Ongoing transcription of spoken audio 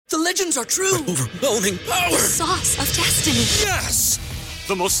The legends are true. Overwhelming power! Sauce of destiny. Yes!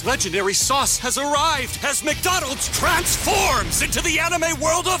 The most legendary sauce has arrived as McDonald's transforms into the anime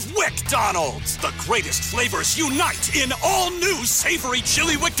world of WickDonald's. The greatest flavors unite in all new savory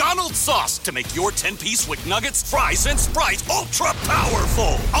chili McDonald's sauce to make your 10-piece Wick Nuggets, fries, and Sprite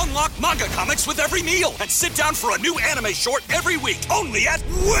ultra-powerful. Unlock manga comics with every meal and sit down for a new anime short every week only at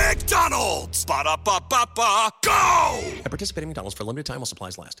WickDonald's. Ba-da-ba-ba-ba, go! At participating McDonald's for a limited time while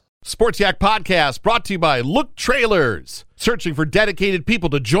supplies last. Sports Yak Podcast brought to you by Look Trailers. Searching for dedicated people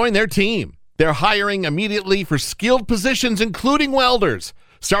to join their team. They're hiring immediately for skilled positions, including welders,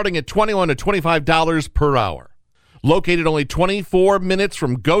 starting at $21 to $25 per hour. Located only 24 minutes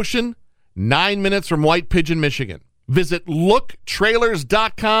from Goshen, 9 minutes from White Pigeon, Michigan. Visit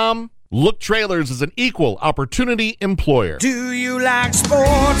looktrailers.com. Look Trailers is an equal opportunity employer. Do you like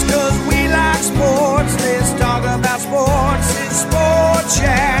sports? 'Cause we like sports. Let's talk about sports. It's Sports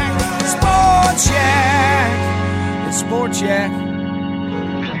Yak. Sports Yak. It's Sports Yak.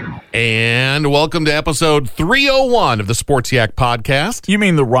 And welcome to episode 301 of the Sports Yak Podcast. You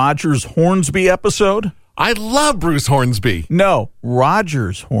mean the Rogers Hornsby episode? I love Bruce Hornsby. No,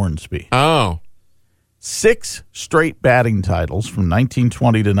 Rogers Hornsby. Oh. 6 straight batting titles from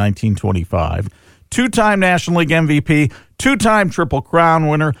 1920 to 1925. 2-time National League MVP, 2-time Triple Crown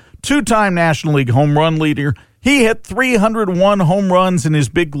winner, 2-time National League home run leader. He hit 301 home runs in his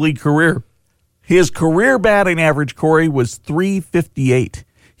big league career. His career batting average, Corey, was .358.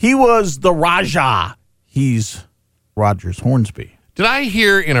 He was the Raja. He's Rogers Hornsby. Did I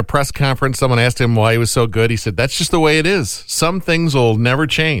hear in a press conference someone asked him why he was so good? He said, that's just the way it is. Some things will never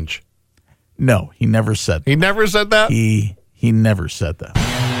change. No, he never said that. He never said that? He never said that.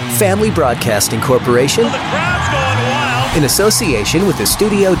 Family Broadcasting Corporation, The crowd's going wild. in association with the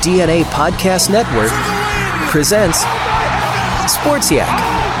Studio DNA Podcast Network, presents Sports Yak.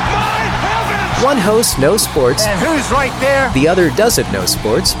 One host knows sports, And who's right there? the other doesn't know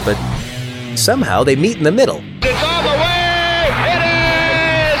sports, but somehow they meet in the middle. It's on the way! It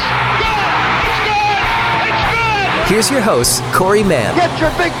is! Good! It's good! It's good! Here's your hosts, Corey Mann Get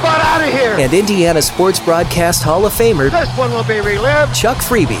your big butt out of here! and Indiana Sports Broadcast Hall of Famer This one will be relived Chuck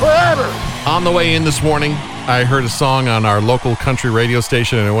Freeby. forever! On the way in this morning, I heard a song on our local country radio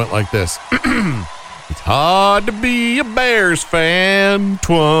station, and it went like this. It's hard to be a Bears fan,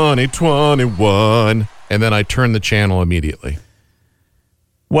 2021. And then I turned the channel immediately.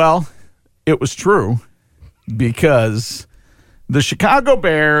 Well, it was true because the Chicago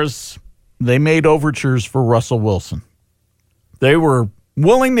Bears, they made overtures for Russell Wilson. They were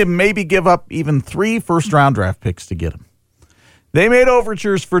willing to maybe give up even 3 first-round draft picks to get him. They made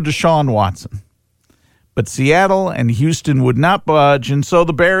overtures for Deshaun Watson. But Seattle and Houston would not budge, and so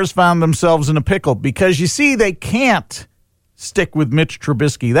the Bears found themselves in a pickle because, you see, they can't stick with Mitch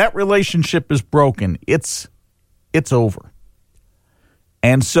Trubisky. That relationship is broken. It's over.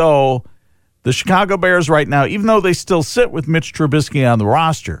 And so the Chicago Bears right now, even though they still sit with Mitch Trubisky on the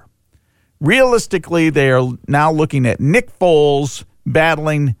roster, realistically, they are now looking at Nick Foles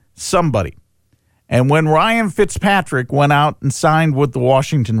battling somebody. And when Ryan Fitzpatrick went out and signed with the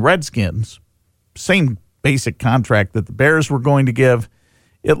Washington Redskins, same basic contract that the Bears were going to give,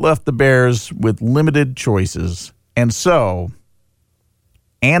 it left the Bears with limited choices. And so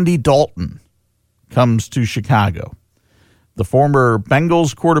Andy Dalton comes to Chicago. The former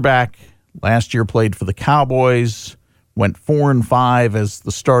Bengals quarterback last year played for the Cowboys, went 4-5 as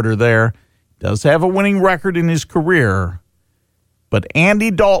the starter there. Does have a winning record in his career. But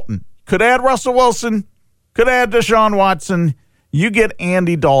Andy Dalton could add Russell Wilson, could add Deshaun Watson. You get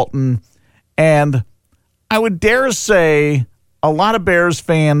Andy Dalton. And I would dare say a lot of Bears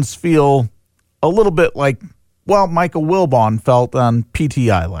fans feel a little bit like, well, Michael Wilbon felt on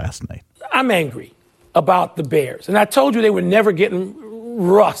PTI last night. I'm angry about the Bears. And I told you they were never getting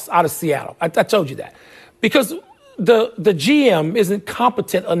Russ out of Seattle. I told you that. Because the GM isn't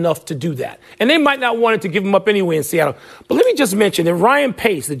competent enough to do that. And they might not want to give him up anyway in Seattle. But let me just mention that Ryan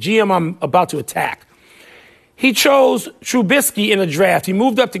Pace, the GM I'm about to attack, he chose Trubisky in the draft. He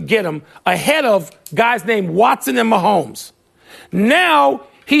moved up to get him ahead of guys named Watson and Mahomes. Now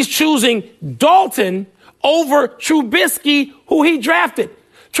he's choosing Dalton over Trubisky, who he drafted.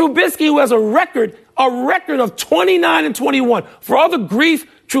 Trubisky, who has a record of 29-21. For all the grief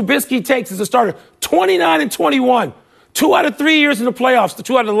Trubisky takes as a starter, 29-21. 2 out of 3 years in the playoffs, the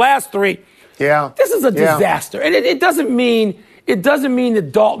 2 out of the last 3. Yeah. This is a disaster. And it doesn't mean that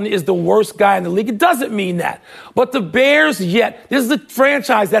Dalton is the worst guy in the league. It doesn't mean that. But the Bears, this is a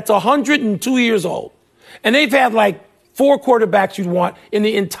franchise that's 102 years old. And they've had like 4 quarterbacks you'd want in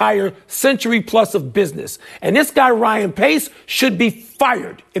the entire century plus of business. And this guy, Ryan Pace, should be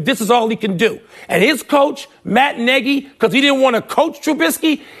fired if this is all he can do. And his coach, Matt Nagy, because he didn't want to coach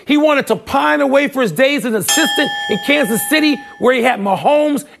Trubisky, he wanted to pine away for his days as an assistant in Kansas City where he had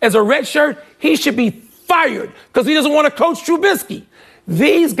Mahomes as a redshirt. He should be fired because he doesn't want to coach Trubisky.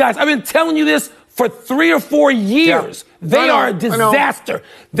 These guys, I've been telling you this for 3 or 4 years. Yeah. They are a disaster.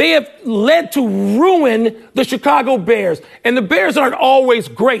 They have led to ruin the Chicago Bears. And the Bears aren't always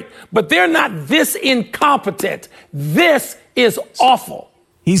great, but they're not this incompetent. This is awful.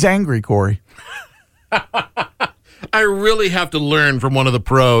 He's angry, Corey. I really have to learn from one of the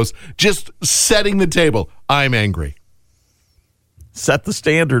pros. Just setting the table. I'm angry. Set the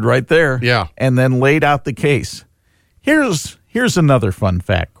standard right there. Yeah. And then laid out the case. Here's another fun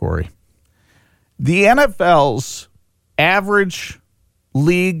fact, Corey. The NFL's average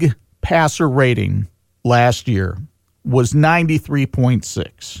league passer rating last year was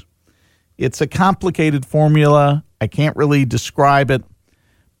 93.6. It's a complicated formula. I can't really describe it,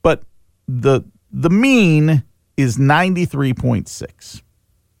 but the mean is 93.6.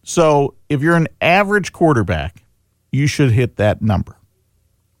 So if you're an average quarterback, you should hit that number.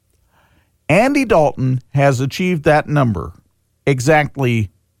 Andy Dalton has achieved that number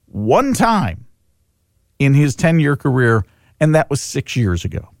exactly one time in his 10-year career, and that was 6 years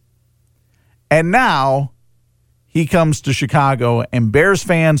ago. And now he comes to Chicago, and Bears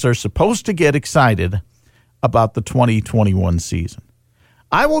fans are supposed to get excited about the 2021 season.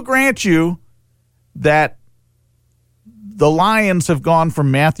 I will grant you that the Lions have gone from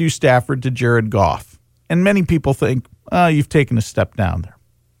Matthew Stafford to Jared Goff, and many people think, you've taken a step down there.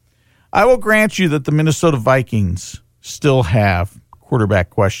 I will grant you that the Minnesota Vikings still have quarterback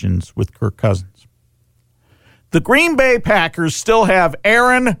questions with Kirk Cousins. The Green Bay Packers still have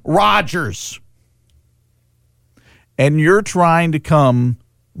Aaron Rodgers. And you're trying to come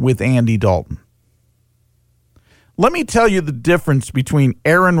with Andy Dalton. Let me tell you the difference between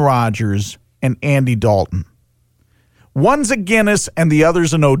Aaron Rodgers and Andy Dalton. One's a Guinness and the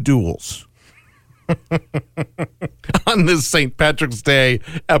other's an O'Doul's. On this St. Patrick's Day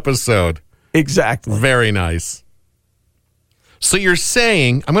episode. Exactly. Very nice. So you're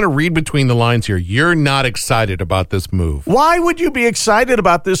saying, I'm going to read between the lines here, you're not excited about this move. Why would you be excited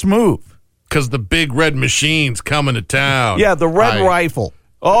about this move? Because the big red machine's coming to town. Yeah, the red rifle.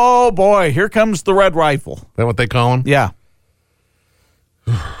 Oh, boy, here comes the red rifle. Is that what they call him? Yeah.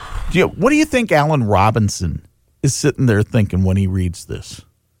 What do you think Allen Robinson is sitting there thinking when he reads this?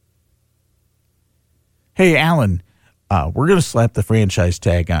 Hey, Allen, we're going to slap the franchise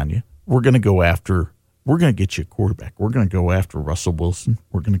tag on you. We're going to get you a quarterback. We're going to go after Russell Wilson.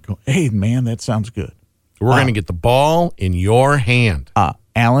 We're going to go, hey, man, that sounds good. We're going to get the ball in your hand.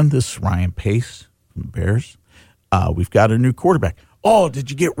 Allen, this is Ryan Pace from the Bears. We've got a new quarterback. Oh, did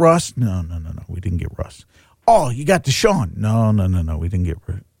you get Russ? No, we didn't get Russ. Oh, you got Deshaun? No, we didn't get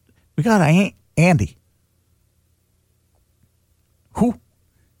Russ. We got Andy. Who?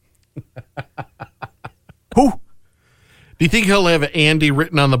 Who? Do you think he'll have Andy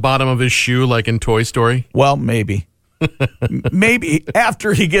written on the bottom of his shoe like in Toy Story? Well, maybe. Maybe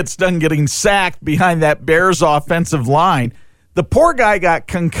after he gets done getting sacked behind that Bears offensive line. The poor guy got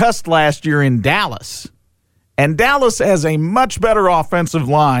concussed last year in Dallas. And Dallas has a much better offensive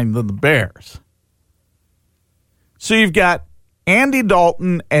line than the Bears. So you've got Andy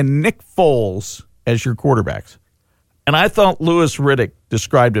Dalton and Nick Foles as your quarterbacks. And I thought Louis Riddick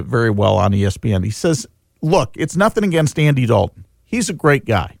described it very well on ESPN. He says, look, it's nothing against Andy Dalton. He's a great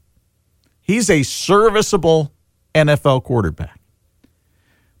guy. He's a serviceable NFL quarterback.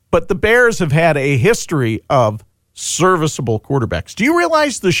 But the Bears have had a history of serviceable quarterbacks. Do you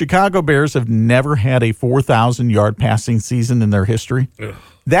realize the Chicago Bears have never had a 4,000-yard passing season in their history? Ugh.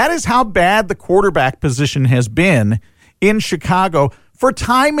 That is how bad the quarterback position has been in Chicago for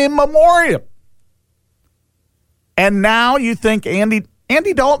time immemorial. And now you think Andy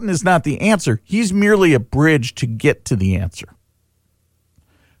Dalton is not the answer. He's merely a bridge to get to the answer.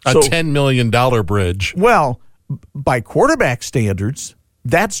 A $10 million bridge. Well, by quarterback standards,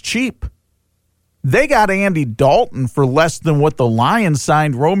 that's cheap. They got Andy Dalton for less than what the Lions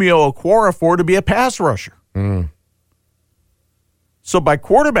signed Romeo Okwara for to be a pass rusher. So by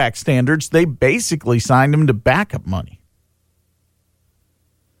quarterback standards, they basically signed him to backup money.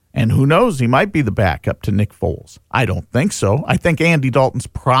 And who knows, he might be the backup to Nick Foles. I don't think so. I think Andy Dalton's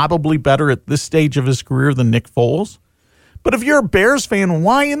probably better at this stage of his career than Nick Foles. But if you're a Bears fan,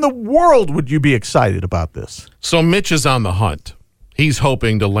 why in the world would you be excited about this? So Mitch is on the hunt. He's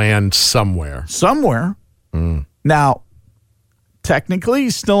hoping to land somewhere. Somewhere. Now, technically,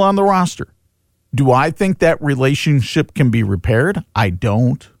 he's still on the roster. Do I think that relationship can be repaired? I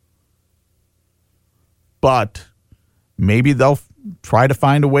don't. But maybe they'll try to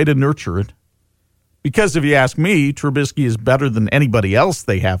find a way to nurture it. Because if you ask me, Trubisky is better than anybody else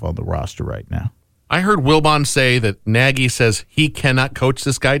they have on the roster right now. I heard Wilbon say that Nagy says he cannot coach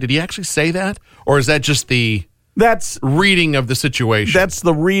this guy. Did he actually say that? Or is that just the reading of the situation? That's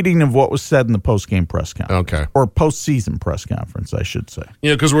the reading of what was said in the post-game press conference. Okay. Or postseason press conference, I should say.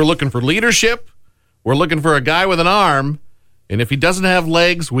 Because we're looking for leadership. We're looking for a guy with an arm. And if he doesn't have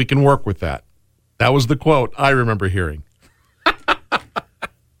legs, we can work with that. That was the quote I remember hearing.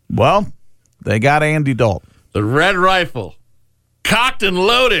 Well, they got Andy Dalton. The Red Rifle. Cocked and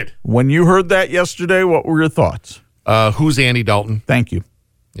loaded. When you heard that yesterday, what were your thoughts? Who's Andy Dalton? Thank you.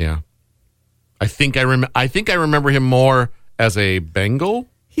 Yeah. I think I remember him more as a Bengal.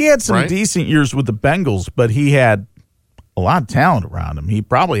 He had some decent years with the Bengals, but he had a lot of talent around him. He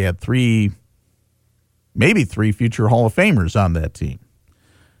probably had maybe three future Hall of Famers on that team.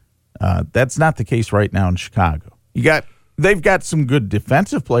 That's not the case right now in Chicago. They've got some good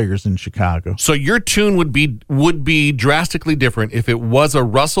defensive players in Chicago. So your tune would be drastically different if it was a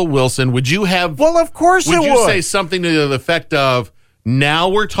Russell Wilson. Would you have? Well, of course it would. Would you say something to the effect of, now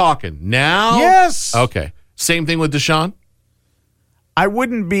we're talking? Now? Yes. Okay. Same thing with Deshaun? I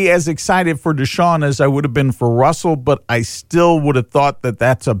wouldn't be as excited for Deshaun as I would have been for Russell, but I still would have thought that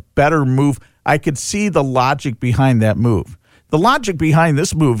that's a better move. I could see the logic behind that move. The logic behind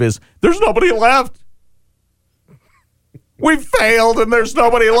this move is there's nobody left. We failed and there's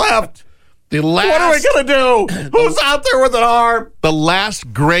nobody left. What are we going to do? Who's out there with an arm? The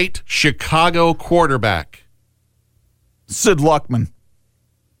last great Chicago quarterback. Sid Luckman.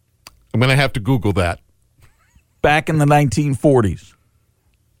 I'm going to have to Google that. Back in the 1940s.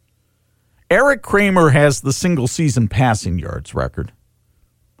 Eric Kramer has the single-season passing yards record.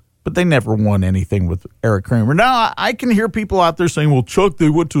 But they never won anything with Eric Kramer. Now, I can hear people out there saying, well, Chuck, they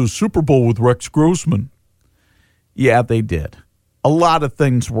went to a Super Bowl with Rex Grossman. Yeah, they did. A lot of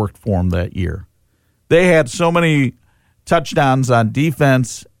things worked for them that year. They had so many touchdowns on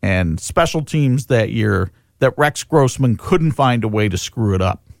defense and special teams that year that Rex Grossman couldn't find a way to screw it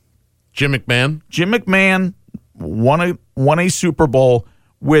up. Jim McMahon? Jim McMahon won a Super Bowl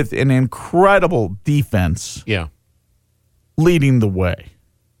with an incredible defense leading the way.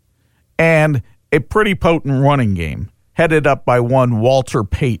 And a pretty potent running game headed up by one Walter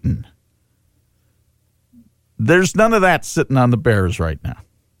Payton. There's none of that sitting on the Bears right now.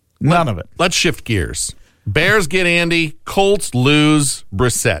 None of it. Let's shift gears. Bears get Andy. Colts lose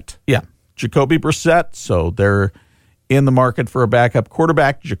Brissett. Yeah. Jacoby Brissett. So they're in the market for a backup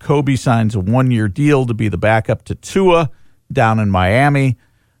quarterback. Jacoby signs a one-year deal to be the backup to Tua down in Miami.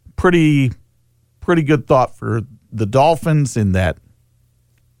 Pretty good thought for the Dolphins in that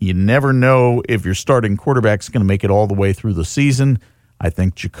you never know if your starting quarterback's going to make it all the way through the season. I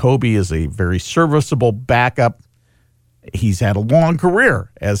think Jacoby is a very serviceable backup. He's had a long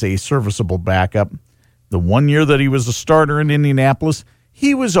career as a serviceable backup. The 1 year that he was a starter in Indianapolis,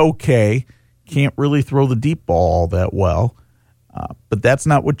 he was okay. Can't really throw the deep ball all that well. But that's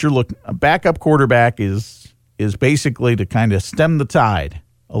not what you're looking. A backup quarterback is basically to kind of stem the tide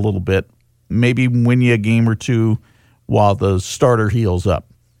a little bit, maybe win you a game or two while the starter heals up.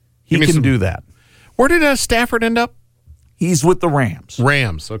 He can do that. Where did Stafford end up? He's with the Rams.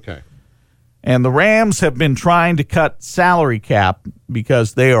 Rams, okay. And the Rams have been trying to cut salary cap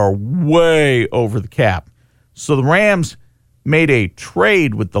because they are way over the cap. So the Rams made a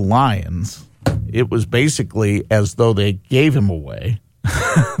trade with the Lions. It was basically as though they gave him away.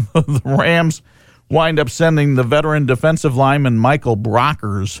 The Rams wind up sending the veteran defensive lineman Michael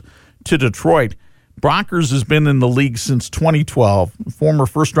Brockers to Detroit. Brockers has been in the league since 2012, former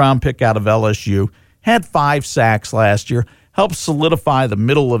first-round pick out of LSU. Had 5 sacks last year, helped solidify the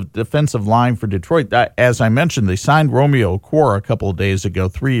middle of defensive line for Detroit. As I mentioned, they signed Romeo Okwara a couple of days ago,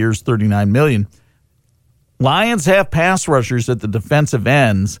 3 years, $39 million. Lions have pass rushers at the defensive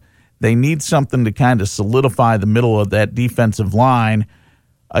ends. They need something to kind of solidify the middle of that defensive line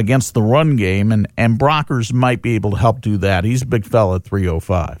against the run game, and Brockers might be able to help do that. He's a big fella at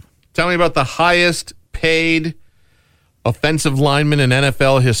 305. Tell me about the highest paid offensive lineman in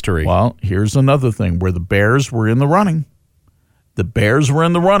NFL history. Well, here's another thing where the Bears were in the running. The Bears were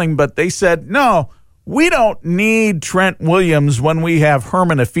in the running, but they said, no, we don't need Trent Williams when we have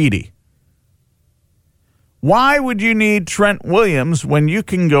Herman Afidi. Why would you need Trent Williams when you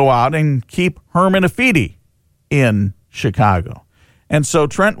can go out and keep Herman Afidi in Chicago? And so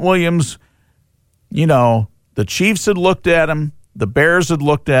Trent Williams, the Chiefs had looked at him, the Bears had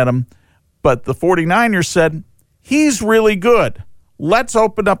looked at him, but the 49ers said, he's really good. Let's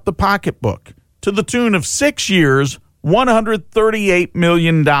open up the pocketbook. to the tune of 6 years, $138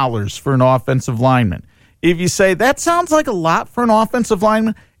 million for an offensive lineman. If you say, that sounds like a lot for an offensive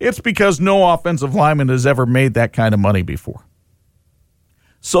lineman, it's because no offensive lineman has ever made that kind of money before.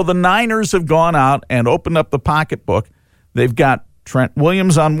 So the Niners have gone out and opened up the pocketbook. They've got Trent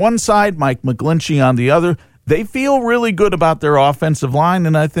Williams on one side, Mike McGlinchey on the other. They feel really good about their offensive line,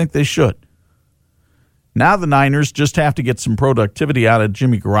 and I think they should. Now the Niners just have to get some productivity out of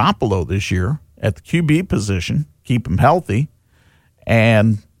Jimmy Garoppolo this year at the QB position, keep him healthy,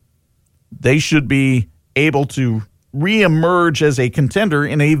 and they should be able to reemerge as a contender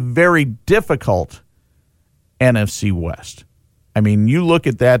in a very difficult NFC West. I mean, you look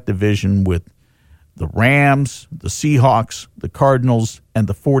at that division with the Rams, the Seahawks, the Cardinals, and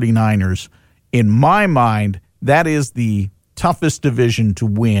the 49ers. In my mind, that is the toughest division to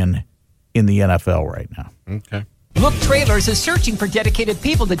win in the NFL right now. Okay. Look Trailers is searching for dedicated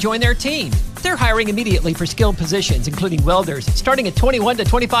people to join their team. They're hiring immediately for skilled positions, including welders, starting at $21 to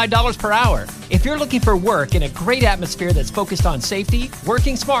 $25 per hour. If you're looking for work in a great atmosphere that's focused on safety,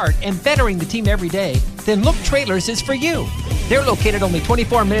 working smart, and bettering the team every day, then Look Trailers is for you. They're located only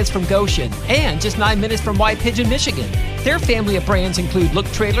 24 minutes from Goshen and just 9 minutes from White Pigeon, Michigan. Their family of brands include Look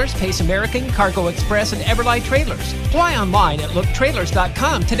Trailers, Pace American, Cargo Express, and Everlight Trailers. Apply online at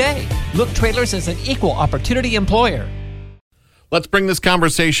looktrailers.com today. Look Trailers is an equal opportunity employer. Let's bring this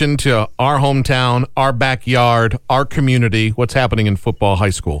conversation to our hometown, our backyard, our community. What's happening in football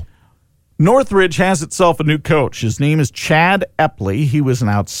high school? Northridge has itself a new coach. His name is Chad Epley. He was an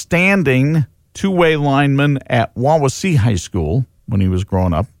outstanding two-way lineman at Wawasee High School when he was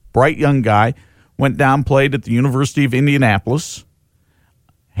growing up. Bright young guy. Went down, played at the University of Indianapolis.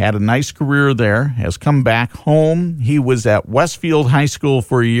 Had a nice career there. Has come back home. He was at Westfield High School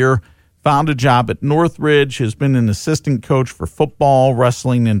for a year. Found a job at Northridge. Has been an assistant coach for football,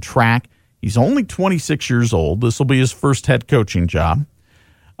 wrestling, and track. He's only 26 years old. This will be his first head coaching job.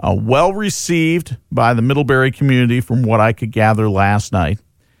 Well received by the Middlebury community from what I could gather last night.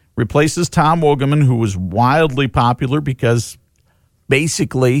 Replaces Tom Wogeman, who was wildly popular because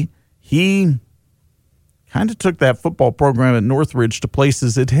basically he kind of took that football program at Northridge to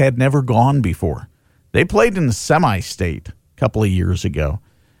places it had never gone before. They played in the semi-state a couple of years ago.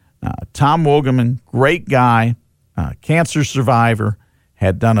 Tom Wogeman, great guy, cancer survivor,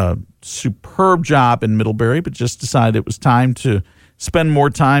 had done a superb job in Middlebury, but just decided it was time to spend more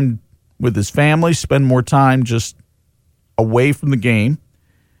time with his family, spend more time just away from the game.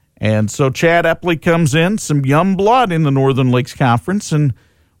 And so Chad Epley comes in, some young blood in the Northern Lakes Conference, and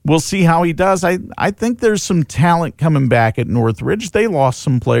we'll see how he does. I think there's some talent coming back at Northridge. They lost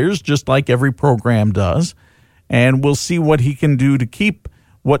some players, just like every program does. And we'll see what he can do to keep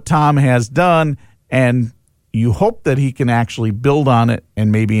what Tom has done, and you hope that he can actually build on it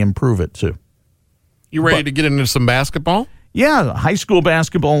and maybe improve it too. You ready to get into some basketball? Yeah, high school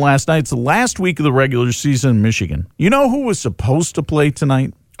basketball last night. It's the last week of the regular season in Michigan. You know who was supposed to play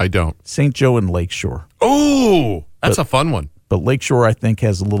tonight? I don't. St. Joe and Lakeshore. Oh, that's a fun one. But Lakeshore, I think,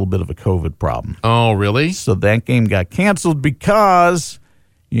 has a little bit of a COVID problem. Oh, really? So that game got canceled because,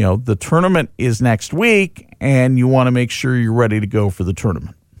 you know, the tournament is next week, and you want to make sure you're ready to go for the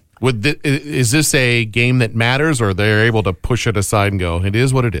tournament. Is this a game that matters, or they're able to push it aside and go, it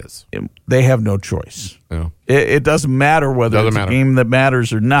is what it is? They have no choice. Yeah. It doesn't matter whether it's a game that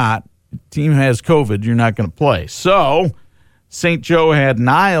matters or not. The team has COVID, you're not going to play. So St. Joe had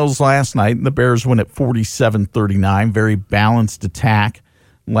Niles last night, and the Bears win at 47-39. Very balanced attack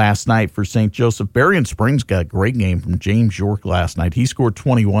last night for St. Joseph. Berrien Springs got a great game from James York last night. He scored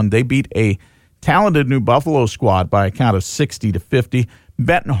 21. They beat a talented New Buffalo squad by a count of 60-50.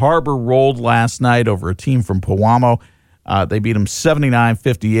 Benton Harbor rolled last night over a team from Powamo. They beat them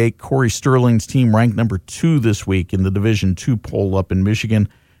 79-58. Corey Sterling's team ranked number 2 this week in the Division II poll up in Michigan.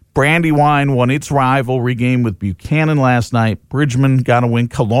 Brandywine won its rivalry game with Buchanan last night. Bridgman got a win.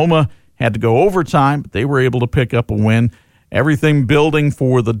 Coloma had to go overtime, but they were able to pick up a win. Everything building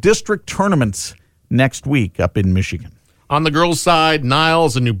for the district tournaments next week up in Michigan. On the girls' side,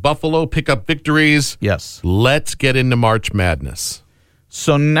 Niles and New Buffalo pick up victories. Yes. Let's get into March Madness.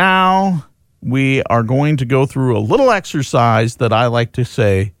 So now we are going to go through a little exercise that I like to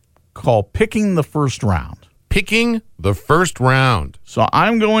say called picking the first round. Picking the first round. So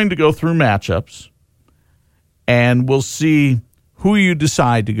I'm going to go through matchups, and we'll see who you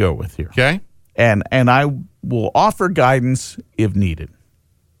decide to go with here. Okay. And I will offer guidance if needed.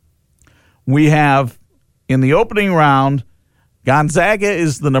 We have, in the opening round, Gonzaga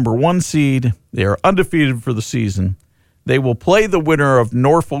is the number 1 seed. They are undefeated for the season. They will play the winner of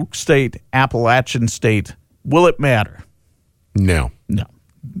Norfolk State, Appalachian State. Will it matter? No. No.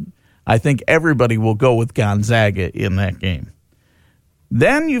 I think everybody will go with Gonzaga in that game.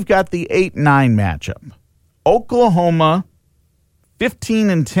 Then you've got the 8-9 matchup. Oklahoma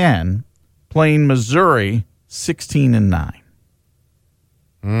 15-10 playing Missouri 16-9.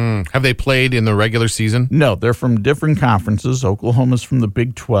 Have they played in the regular season? No, they're from different conferences. Oklahoma's from the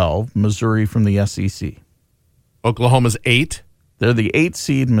Big 12, Missouri from the SEC. Oklahoma's 8. They're the 8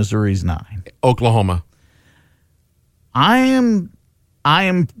 seed, Missouri's 9. Oklahoma. I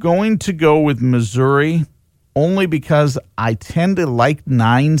am going to go with Missouri only because I tend to like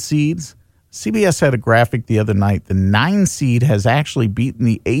 9 seeds. CBS had a graphic the other night. The 9 seed has actually beaten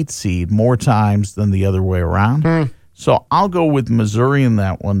the 8 seed more times than the other way around. So I'll go with Missouri in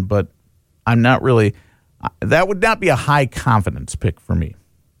that one, but I'm not really – that would not be a high confidence pick for me.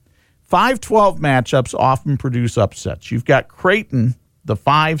 5-12 matchups often produce upsets. You've got Creighton, the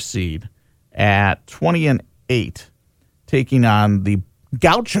 5 seed, at 20-8, taking on the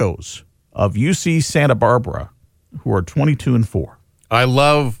Gauchos of UC Santa Barbara, who are 22-4. I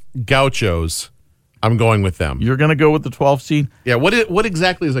love Gauchos. I'm going with them. You're going to go with the 12 seed? Yeah. What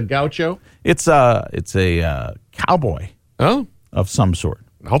exactly is a Gaucho? It's a cowboy of some sort.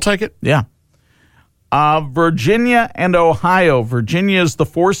 I'll take it. Yeah. Virginia and Ohio. Virginia is the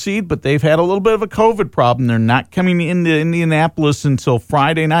 4 seed, but they've had a little bit of a COVID problem. They're not coming into Indianapolis until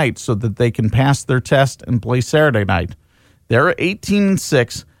Friday night so that they can pass their test and play Saturday night. They're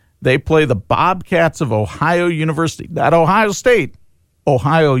 18-6. They play the Bobcats of Ohio University, not Ohio State,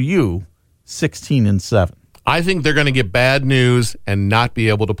 Ohio U, 16-7. I think they're going to get bad news and not be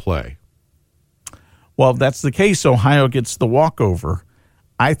able to play. Well, if that's the case, Ohio gets the walkover.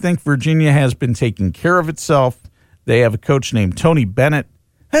 I think Virginia has been taking care of itself. They have a coach named Tony Bennett.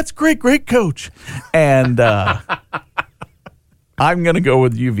 That's great coach. And I'm going to go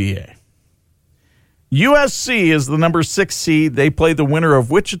with UVA. USC is the number 6 seed. They play the winner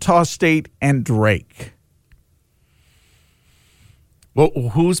of Wichita State and Drake. Well,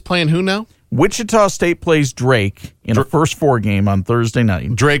 who's playing who now? Wichita State plays Drake in a first 4 game on Thursday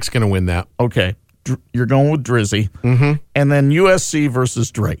night. Drake's going to win that. Okay. You're going with Drizzy. Mm-hmm. And then USC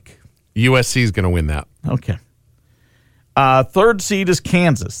versus Drake. USC's going to win that. Okay. 3rd seed is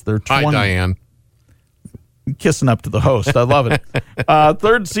Kansas. They're 20. Hi, Diane. Kissing up to the host. I love it.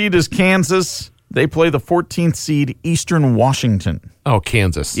 3rd seed is Kansas. They play the 14th seed Eastern Washington. Oh,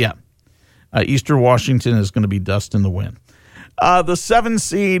 Kansas. Yeah. Eastern Washington is going to be dust in the wind. The 7th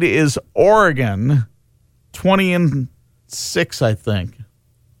seed is Oregon, 20-6, I think.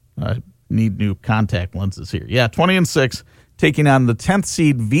 I need new contact lenses here. Yeah, 20-6, taking on the 10th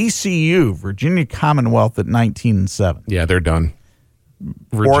seed VCU, Virginia Commonwealth, at 19-7. Yeah, they're done.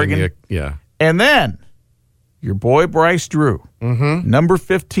 Virginia, Oregon. Yeah. And then your boy Bryce Drew, number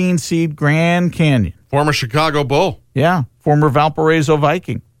 15 seed Grand Canyon. Former Chicago Bull. Yeah, former Valparaiso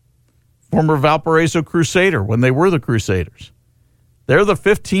Viking. Former Valparaiso Crusader when they were the Crusaders. They're the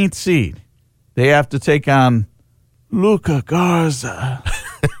 15th seed. They have to take on Luka Garza.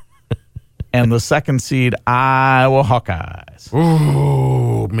 And the 2nd seed, Iowa Hawkeyes.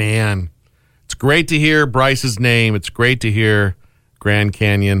 Oh, man. It's great to hear Bryce's name. It's great to hear Grand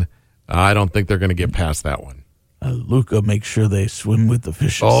Canyon. I don't think they're going to get past that one. Luka makes sure they swim with the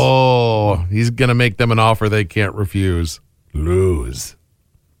fishes. Oh, he's going to make them an offer they can't refuse. Lose.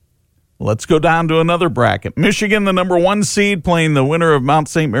 Let's go down to another bracket. Michigan, the number 1 seed, playing the winner of Mount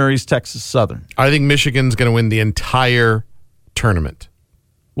St. Mary's, Texas Southern. I think Michigan's going to win the entire tournament.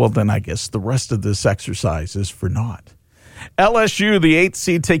 Well, then I guess the rest of this exercise is for naught. LSU, the 8th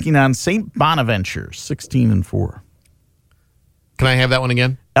seed, taking on St. Bonaventure, 16-4. Can I have that one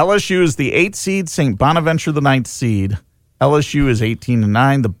again? LSU is the 8th seed, St. Bonaventure, the 9th seed. LSU is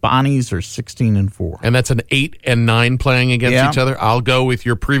 18-9. The Bonnies are 16-4. And that's an 8 and 9 playing against each other. I'll go with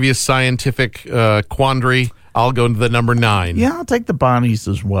your previous scientific quandary. I'll go to the number 9. Yeah, I'll take the Bonnies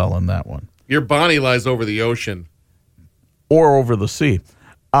as well in that one. Your Bonnie lies over the ocean. Or over the sea.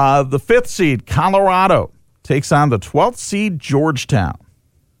 The 5th seed, Colorado, takes on the 12th seed, Georgetown.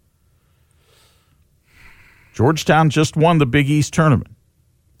 Georgetown just won the Big East tournament.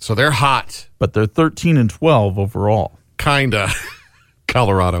 So they're hot. But they're 13-12 overall. Kinda.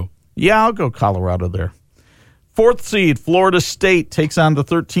 Colorado. Yeah, I'll go Colorado there. 4th seed, Florida State, takes on the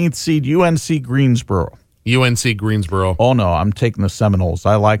 13th seed, UNC Greensboro. UNC Greensboro. Oh, no, I'm taking the Seminoles.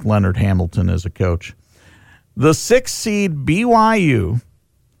 I like Leonard Hamilton as a coach. The 6th seed, BYU,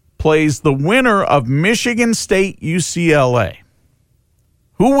 plays the winner of Michigan State UCLA.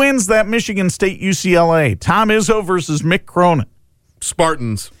 Who wins that Michigan State UCLA? Tom Izzo versus Mick Cronin.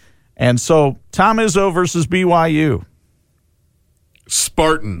 Spartans. And so Tom Izzo versus BYU.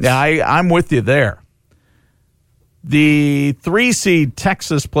 Spartans. Yeah, I'm with you there. The 3 seed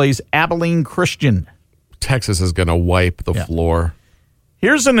Texas plays Abilene Christian. Texas is going to wipe the floor.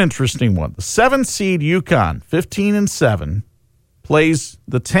 Here's an interesting one. The 7 seed UConn, 15-7, plays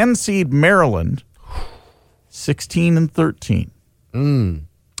the 10 seed Maryland, 16-13.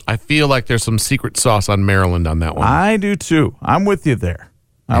 I feel like there's some secret sauce on Maryland on that one. I do too. I'm with you there.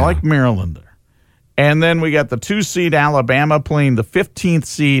 I like Maryland there. And then we got the 2 seed Alabama playing the 15th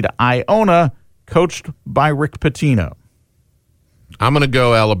seed Iona, coached by Rick Pitino. I'm going to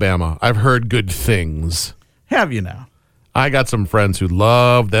go Alabama. I've heard good things. Have you now? I got some friends who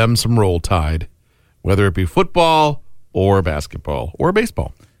love them some Roll Tide, whether it be football or basketball or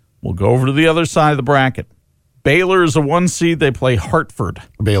baseball. We'll go over to the other side of the bracket. Baylor is a 1 seed. They play Hartford.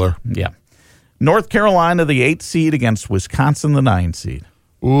 Baylor. Yeah. North Carolina, the 8 seed, against Wisconsin, the 9 seed.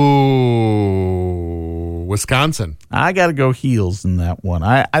 Ooh, Wisconsin. I got to go heels in that one.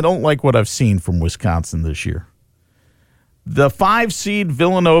 I don't like what I've seen from Wisconsin this year. The 5 seed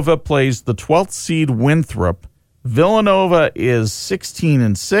Villanova plays the 12th seed Winthrop. Villanova is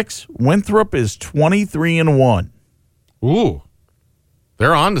 16-6. Winthrop is 23-1. Ooh,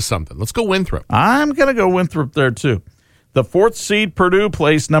 they're on to something. Let's go Winthrop. I'm going to go Winthrop there, too. The 4th seed Purdue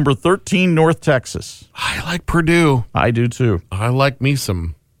plays number 13 North Texas. I like Purdue. I do, too. I like me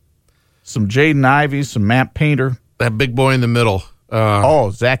some Jaden Ivey, some Matt Painter. That big boy in the middle.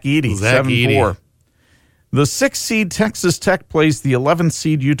 Zach Edey, 7-4. The 6th seed Texas Tech plays the 11th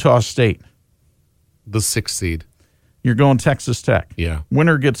seed Utah State. The 6th seed. You're going Texas Tech. Yeah.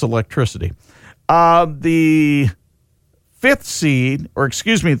 Winner gets electricity. The 5th seed,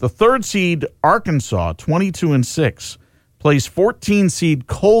 the 3rd seed Arkansas, 22-6, plays 14 seed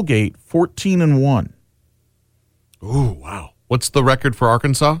Colgate, 14-1. Ooh, wow. What's the record for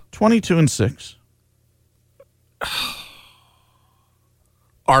Arkansas? 22-6.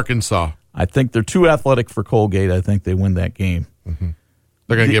 Arkansas. I think they're too athletic for Colgate. I think they win that game. Mm-hmm.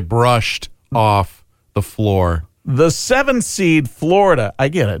 They're going to get brushed off the floor. The 7th seed Florida, I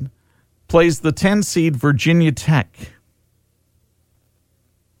get it, plays the 10 seed Virginia Tech.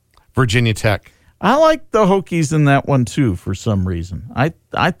 Virginia Tech. I like the Hokies in that one, too, for some reason.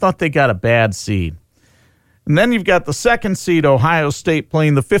 I thought they got a bad seed. And then you've got the 2nd seed Ohio State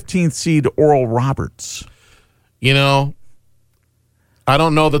playing the 15th seed Oral Roberts. You know, I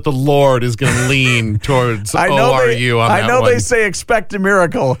don't know that the Lord is going to lean towards ORU on that one. I know they say expect a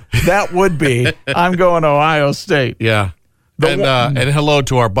miracle. That would be. I'm going Ohio State. Yeah. And hello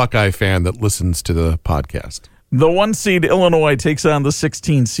to our Buckeye fan that listens to the podcast. The 1 seed Illinois takes on the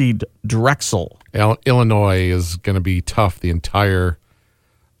 16 seed Drexel. Illinois is going to be tough the entire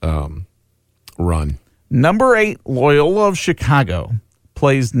run. Number 8, Loyola of Chicago,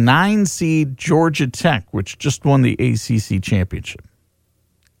 plays 9 seed Georgia Tech, which just won the ACC championship.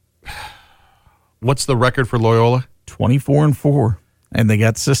 What's the record for Loyola? 24-4. And they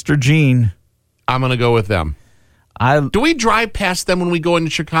got Sister Jean. I'm going to go with them. Do we drive past them when we go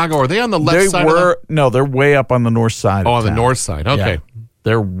into Chicago? Are they on the left side? No, they're way up on the north side. Oh, on the north side. Okay. Yeah,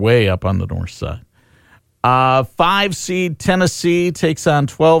 they're way up on the north side. 5 seed Tennessee takes on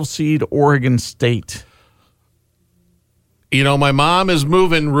 12 seed Oregon State. You know, my mom is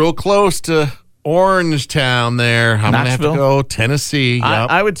moving real close to Orangetown there. I'm going to have to go Tennessee. Yep.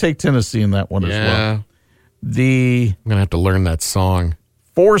 I would take Tennessee in that one as well. I'm going to have to learn that song.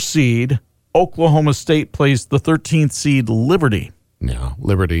 4 seed Oklahoma State plays the 13th seed Liberty. No,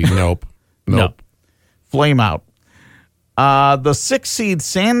 Liberty, nope. Nope. Flame out. The 6 seed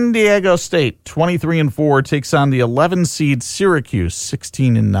San Diego State, 23-4, takes on the 11 seed Syracuse,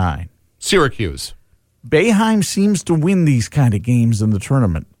 16-9. Syracuse. Boeheim seems to win these kind of games in the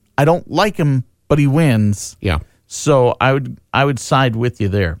tournament. I don't like him, but he wins. Yeah. So I would side with you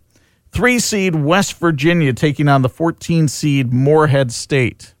there. 3 seed West Virginia taking on the 14 seed Morehead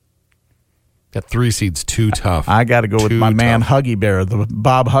State. That 3 seed's too tough. I got to go with my man Huggy Bear, the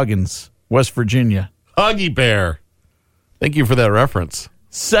Bob Huggins, West Virginia. Huggy Bear. Thank you for that reference.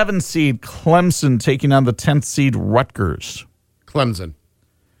 7 seed Clemson taking on the 10th seed Rutgers. Clemson.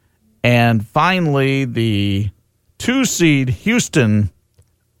 And finally, the 2 seed Houston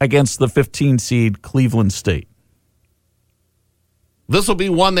against the 15 seed Cleveland State. This will be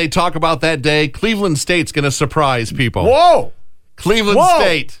one they talk about that day. Cleveland State's going to surprise people. Whoa! Cleveland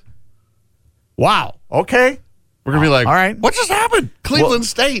State. Wow. Okay. We're going to be like, all right. What just happened? Cleveland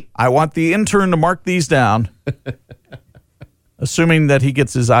State. I want the intern to mark these down, assuming that he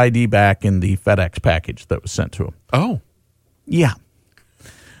gets his ID back in the FedEx package that was sent to him. Oh. Yeah.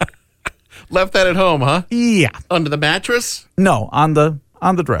 Left that at home, huh? Yeah. Under the mattress? No, on the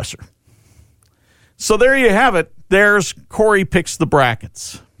dresser. So there you have it. There's Corey Picks the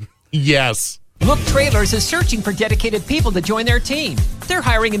Brackets. Yes. Look Trailers is searching for dedicated people to join their team. They're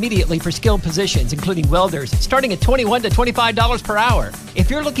hiring immediately for skilled positions, including welders, starting at $21 to $25 per hour. If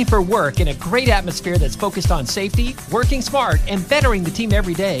you're looking for work in a great atmosphere that's focused on safety, working smart, and bettering the team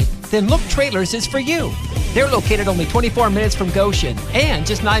every day, then Look Trailers is for you. They're located only 24 minutes from Goshen and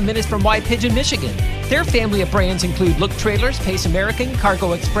just 9 minutes from White Pigeon, Michigan. Their family of brands include Look Trailers, Pace American,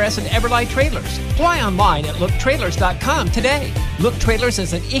 Cargo Express, and Everlight Trailers. Apply online at looktrailers.com today. Look Trailers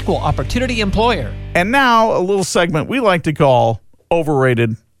is an equal opportunity employer. And now a little segment we like to call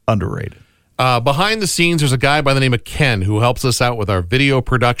Overrated, Underrated. Behind the scenes, there's a guy by the name of Ken who helps us out with our video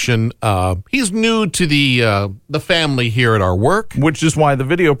production. He's new to the family here at our work. Which is why the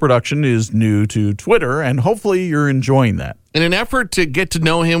video production is new to Twitter, and hopefully you're enjoying that. In an effort to get to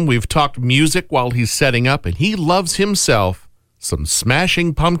know him, we've talked music while he's setting up, and he loves himself some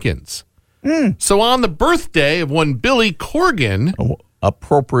Smashing Pumpkins. So on the birthday of one Billy Corgan,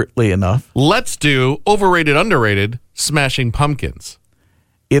 appropriately enough, let's do Overrated, Underrated, Smashing Pumpkins.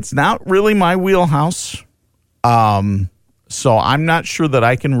 It's not really my wheelhouse, so I'm not sure that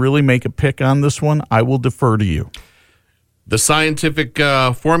I can really make a pick on this one. I will defer to you. The scientific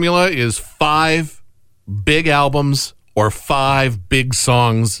formula is 5 big albums or 5 big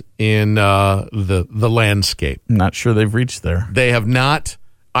songs in the landscape. I'm not sure they've reached there. They have not.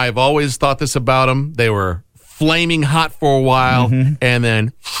 I've always thought this about them. They were flaming hot for a while, and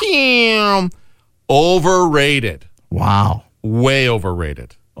then overrated. Wow. Way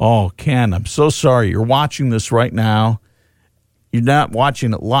overrated. Oh, Ken, I'm so sorry. You're watching this right now. You're not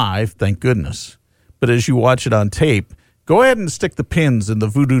watching it live, thank goodness. But as you watch it on tape, go ahead and stick the pins in the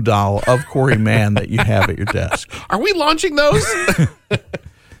voodoo doll of Corey Mann that you have at your desk. Are we launching those?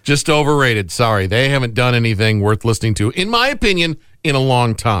 Just overrated. Sorry, they haven't done anything worth listening to, in my opinion, in a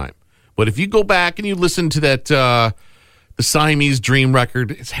long time. But if you go back and you listen to that the Siamese Dream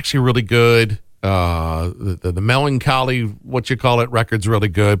record, it's actually really good. The Melancholy, what you call it, record's really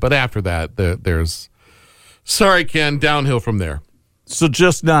good. But after that, there's, sorry, Ken, downhill from there. So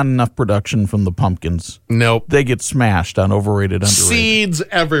just not enough production from the Pumpkins. Nope. They get smashed on Overrated, Underrated. Seeds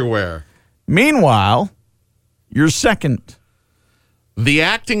everywhere. Meanwhile, your second. The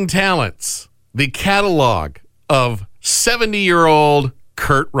acting talents, the catalog of 70-year-old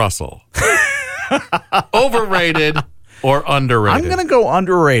Kurt Russell. Overrated or underrated? I'm going to go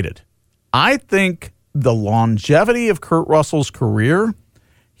underrated. I think the longevity of Kurt Russell's career,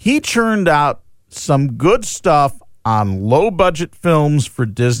 he churned out some good stuff on low-budget films for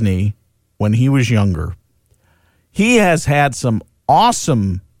Disney when he was younger. He has had some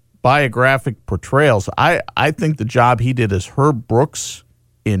awesome biographic portrayals. I think the job he did as Herb Brooks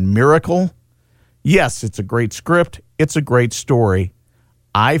in Miracle, yes, it's a great script. It's a great story.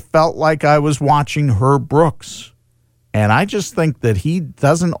 I felt like I was watching Herb Brooks. And I just think that he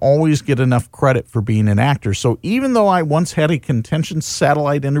doesn't always get enough credit for being an actor. So even though I once had a contentious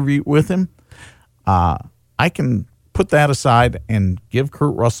satellite interview with him, I can put that aside and give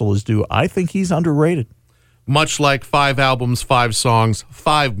Kurt Russell his due. I think he's underrated. Much like 5 albums, 5 songs,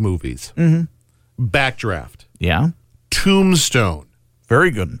 5 movies. Backdraft. Yeah. Tombstone.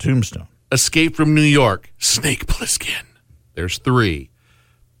 Very good in Tombstone. Escape from New York. Snake Plissken. There's 3.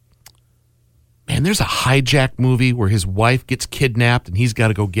 Man, there's a hijack movie where his wife gets kidnapped and he's got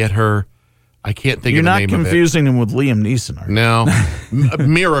to go get her. I can't think of the name of it. You're not confusing him with Liam Neeson, are you? No.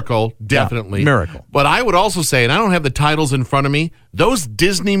 Miracle, definitely. Yeah, Miracle. But I would also say, and I don't have the titles in front of me, those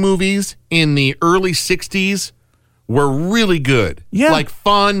Disney movies in the early 60s were really good. Yeah. Like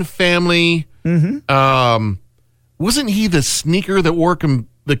fun, family. Wasn't he the sneaker that wore,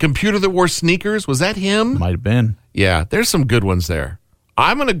 the computer that wore sneakers? Was that him? Might have been. Yeah, there's some good ones there.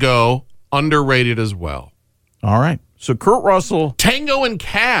 I'm going to go underrated as well. All right. So Kurt Russell. Tango and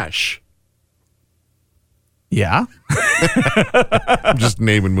Cash. Yeah. I'm just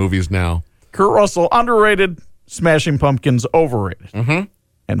naming movies now. Kurt Russell, underrated. Smashing Pumpkins, overrated.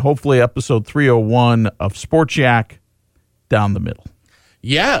 And hopefully episode 301 of Sports Yak, down the middle.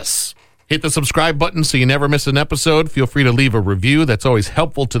 Yes. Hit the subscribe button so you never miss an episode. Feel free to leave a review. That's always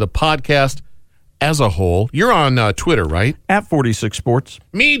helpful to the podcast as a whole. You're on Twitter, right? At 46 Sports.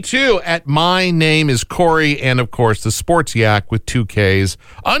 Me too. At My Name is Corey, and of course, the Sports Yak with 2 Ks.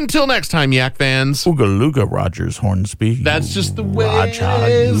 Until next time, Yak fans. Ooga Luga Rogers Hornsby. That's just the way it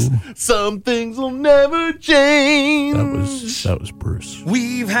is. Some things will never change. That was Bruce.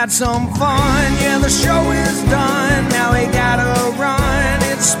 We've had some fun, yeah, the show is done. Now we gotta run.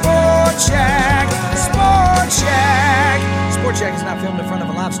 It's Sports Yak. Sports Yak. Sports Yak is not filmed in front of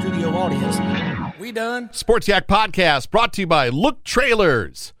a live studio audience. We done? Sports Yak Podcast brought to you by Look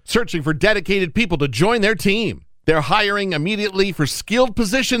Trailers. Searching for dedicated people to join their team. They're hiring immediately for skilled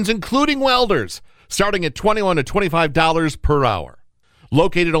positions, including welders, starting at $21 to $25 per hour.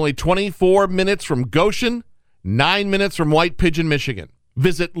 Located only 24 minutes from Goshen, 9 minutes from White Pigeon, Michigan.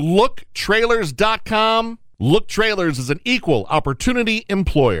 Visit looktrailers.com. Look Trailers is an equal opportunity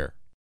employer.